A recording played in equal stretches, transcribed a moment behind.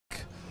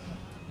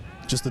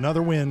Just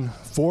another win,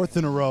 fourth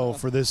in a row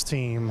for this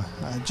team.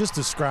 Just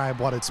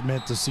describe what it's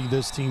meant to see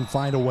this team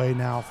find a way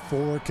now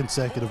 4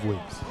 consecutive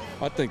weeks.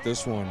 I think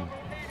this one,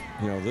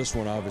 this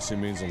one obviously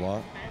means a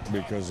lot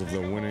because of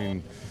the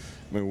winning.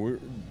 I mean,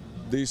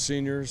 these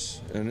seniors,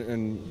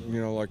 and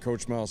like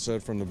Coach Mal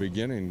said from the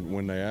beginning,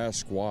 when they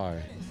ask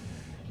why,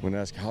 when they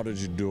ask how did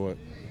you do it,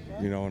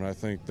 and I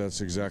think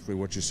that's exactly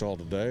what you saw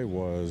today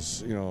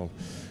was,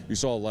 you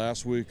saw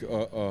last week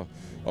a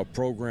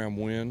program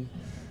win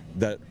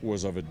that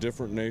was of a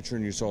different nature,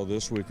 and you saw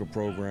this week a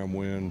program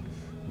win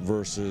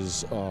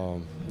versus,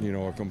 a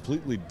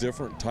completely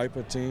different type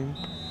of team,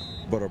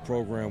 but a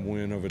program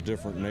win of a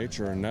different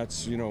nature. And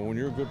that's, when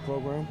you're a good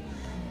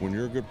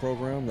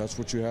program, that's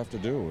what you have to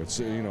do. It's,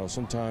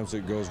 sometimes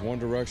it goes one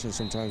direction,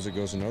 sometimes it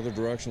goes another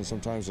direction,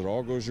 sometimes it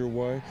all goes your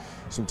way,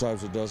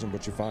 sometimes it doesn't,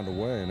 but you find a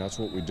way, and that's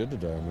what we did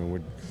today. I mean,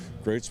 with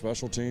great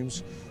special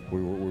teams,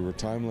 we were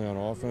timely on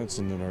offense,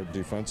 and then our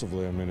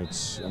defensively,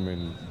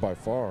 by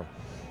far,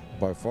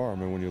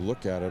 when you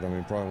look at it,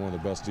 probably one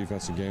of the best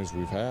defensive games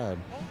we've had,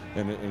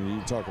 and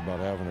you talk about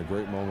having a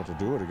great moment to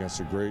do it against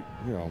a great,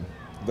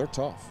 they're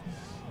tough.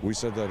 We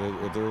said that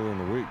earlier in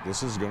the week.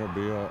 This is going to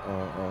be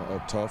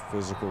a tough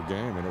physical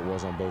game, and it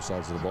was on both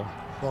sides of the ball.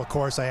 Well, of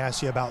course, I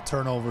asked you about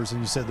turnovers,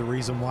 and you said the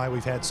reason why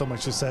we've had so much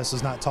success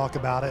is not talk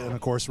about it. And,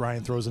 of course,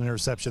 Ryan throws an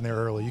interception there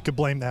early. You could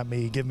blame that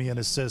me, give me an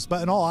assist.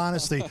 But in all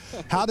honesty,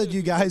 how did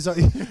you guys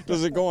 –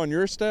 Does it go on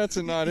your stats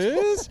and not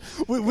his?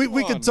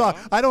 we can talk.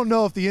 Man. I don't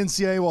know if the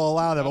NCAA will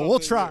allow that, but we'll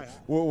try.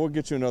 We'll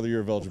get you another year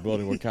of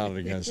eligibility and we'll count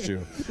it against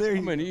you.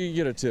 You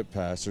get a tip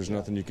pass. There's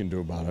nothing you can do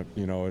about it.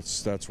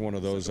 That's one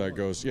of those that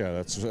goes,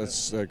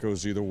 that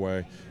goes either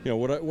way.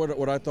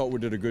 What I thought we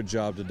did a good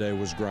job today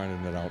was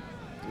grinding it out.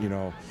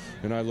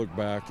 And I look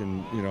back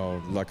and,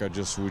 like we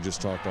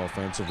just talked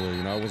offensively,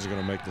 I wasn't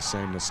going to make the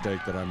same mistake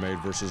that I made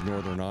versus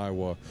Northern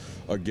Iowa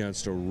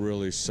against a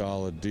really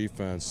solid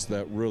defense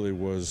that really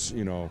was,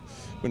 they're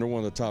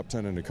one of the top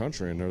 10 in the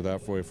country, and they're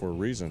that way for a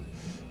reason.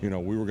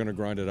 We were going to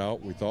grind it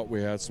out. We thought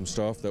we had some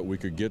stuff that we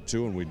could get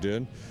to, and we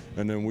did.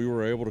 And then we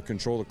were able to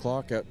control the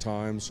clock at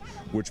times,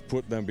 which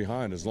put them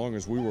behind. As long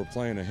as we were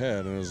playing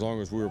ahead, and as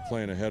long as we were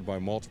playing ahead by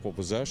multiple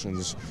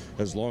possessions,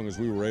 as long as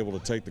we were able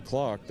to take the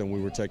clock, then we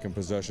were taking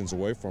possessions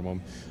away from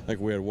them. I think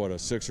we had, a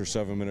 6 or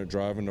 7 minute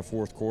drive in the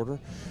fourth quarter.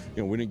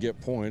 We didn't get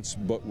points,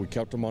 but we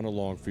kept them on the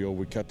long field.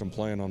 We kept them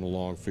playing on the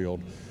long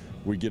field.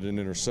 We get an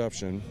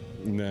interception,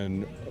 and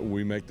then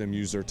we make them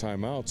use their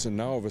timeouts, and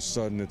now all of a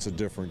sudden it's a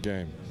different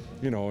game.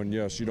 And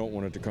yes, you don't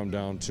want it to come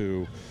down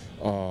to,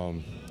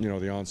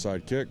 the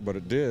onside kick, but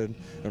it did,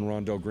 and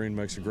Rondell Green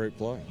makes a great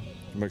play.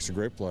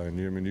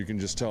 And you can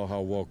just tell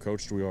how well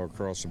coached we are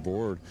across the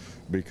board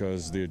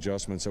because the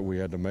adjustments that we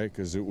had to make,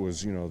 because it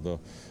was, the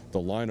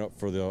lineup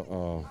for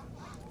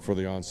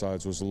the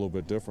onsides was a little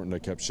bit different, and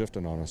they kept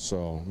shifting on us.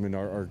 So,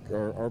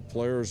 our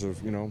players have,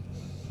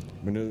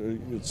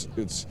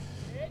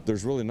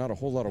 there's really not a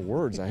whole lot of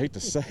words. I hate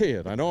to say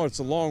it. I know it's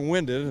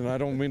long-winded, and I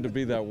don't mean to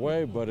be that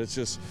way, but it's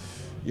just,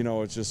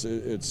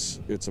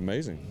 it's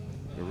amazing.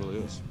 It really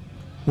is.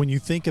 When you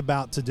think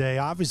about today,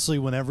 obviously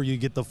whenever you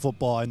get the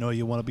football, I know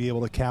you want to be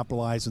able to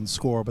capitalize and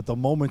score, but the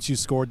moments you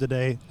scored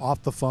today,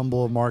 off the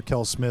fumble of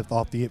Markel Smith,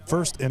 off the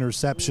first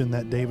interception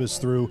that Davis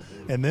threw,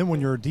 and then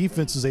when your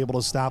defense is able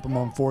to stop him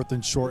on 4th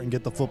and short and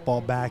get the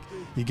football back,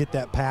 you get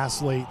that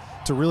pass late,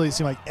 to really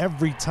seem like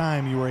every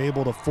time you were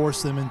able to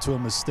force them into a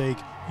mistake,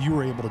 you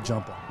were able to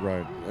jump on.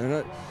 Right.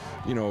 And,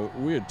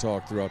 we had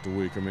talked throughout the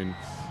week.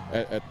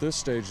 At this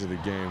stage of the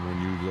game,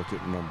 when you look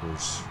at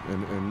numbers,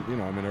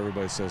 and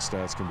everybody says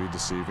stats can be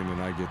deceiving,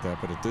 and I get that,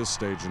 but at this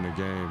stage in the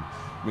game,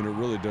 it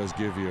really does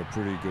give you a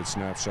pretty good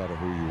snapshot of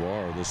who you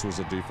are. This was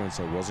a defense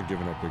that wasn't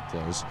giving up big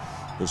plays.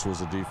 This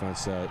was a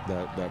defense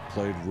that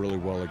played really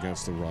well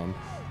against the run.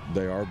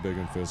 They are big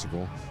and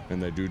physical,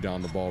 and they do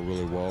down the ball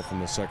really well from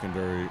the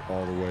secondary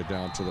all the way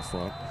down to the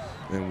front.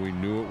 And we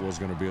knew it was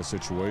going to be a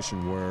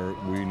situation where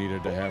we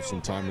needed to have some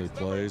timely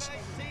plays,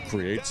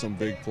 create some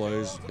big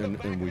plays,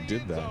 and we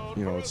did that.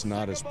 It's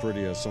not as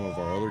pretty as some of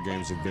our other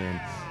games have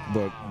been,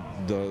 but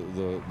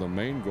the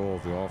main goal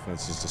of the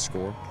offense is to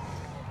score,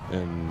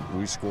 and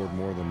we scored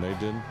more than they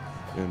did.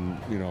 And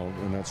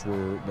and that's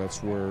where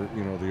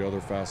the other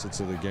facets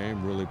of the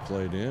game really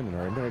played in, and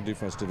our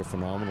defense did a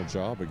phenomenal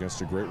job against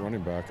a great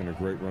running back and a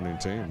great running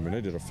team.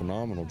 They did a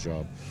phenomenal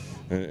job,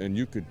 and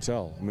you could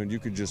tell. You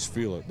could just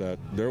feel it, that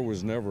there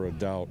was never a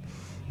doubt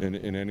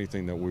in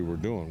anything that we were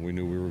doing. We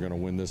knew we were going to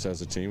win this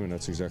as a team, and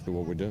that's exactly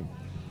what we did.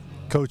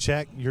 Coach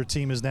Heck, our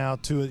team is now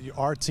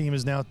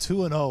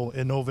 2-0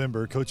 in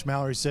November. Coach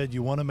Mallory said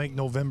you want to make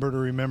November to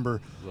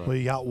remember. Right. Well,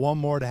 you got one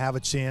more to have a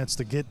chance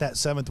to get that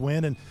 7th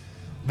win, and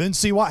then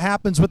see what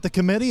happens with the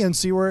committee and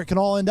see where it can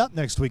all end up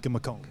next week in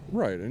Macomb.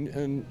 Right,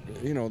 and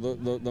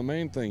the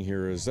main thing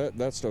here is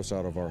that stuff's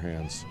out of our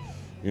hands.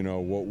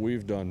 What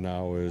we've done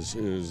now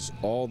is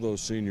all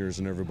those seniors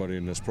and everybody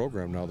in this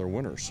program now, they're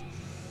winners.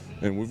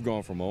 And we've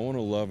gone from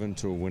 0-11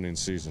 to a winning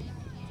season.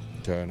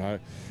 Okay, and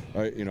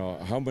you know,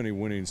 how many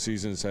winning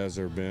seasons has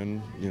there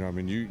been? You know, I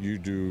mean, you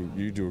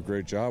do a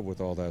great job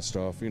with all that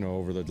stuff, you know,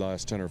 over the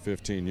last 10 or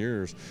 15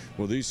 years.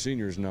 Well, these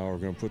seniors now are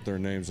going to put their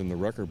names in the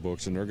record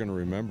books, and they're going to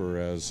remember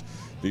as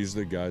these are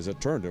the guys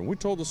that turned. And we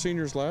told the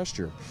seniors last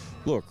year,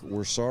 look,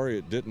 we're sorry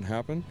it didn't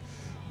happen,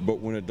 but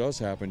when it does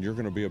happen, you're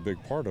going to be a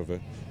big part of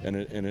it. And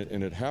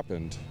it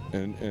happened,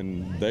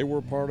 and they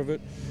were part of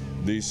it.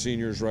 These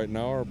seniors right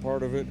now are a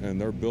part of it,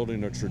 and they're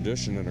building a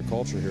tradition and a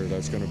culture here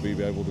that's going to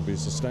be able to be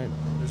sustained.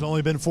 There's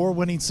only been 4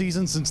 winning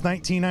seasons since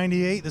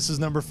 1998. This is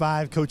number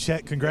 5. Coach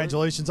Heck,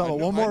 congratulations on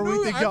one more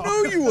week to go.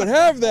 I knew you would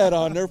have that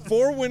on there.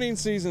 4 winning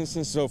seasons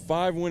since, so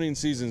 5 winning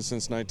seasons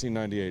since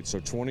 1998. So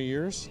 20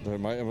 years?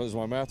 Is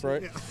my math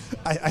right? Yeah.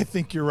 I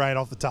think you're right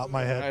off the top of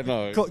my head. I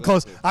know.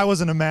 Close. I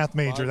wasn't a math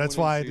major. 5 That's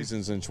why.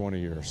 Seasons in 20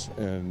 years.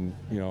 And,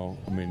 you know,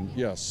 I mean,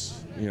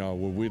 yes, you know,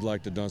 we'd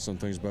like to have done some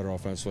things better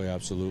offensively,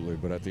 absolutely.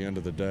 But at the end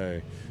of the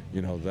day,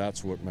 you know,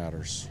 that's what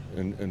matters.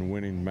 And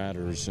winning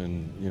matters.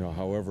 And, you know,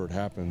 however it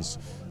happens,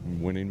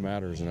 winning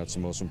matters. And that's the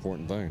most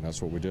important thing.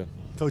 That's what we did.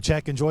 Coach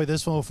Heck, enjoy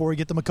this one before we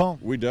get to Macomb.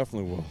 We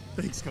definitely will.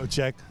 Thanks, Coach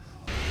Heck.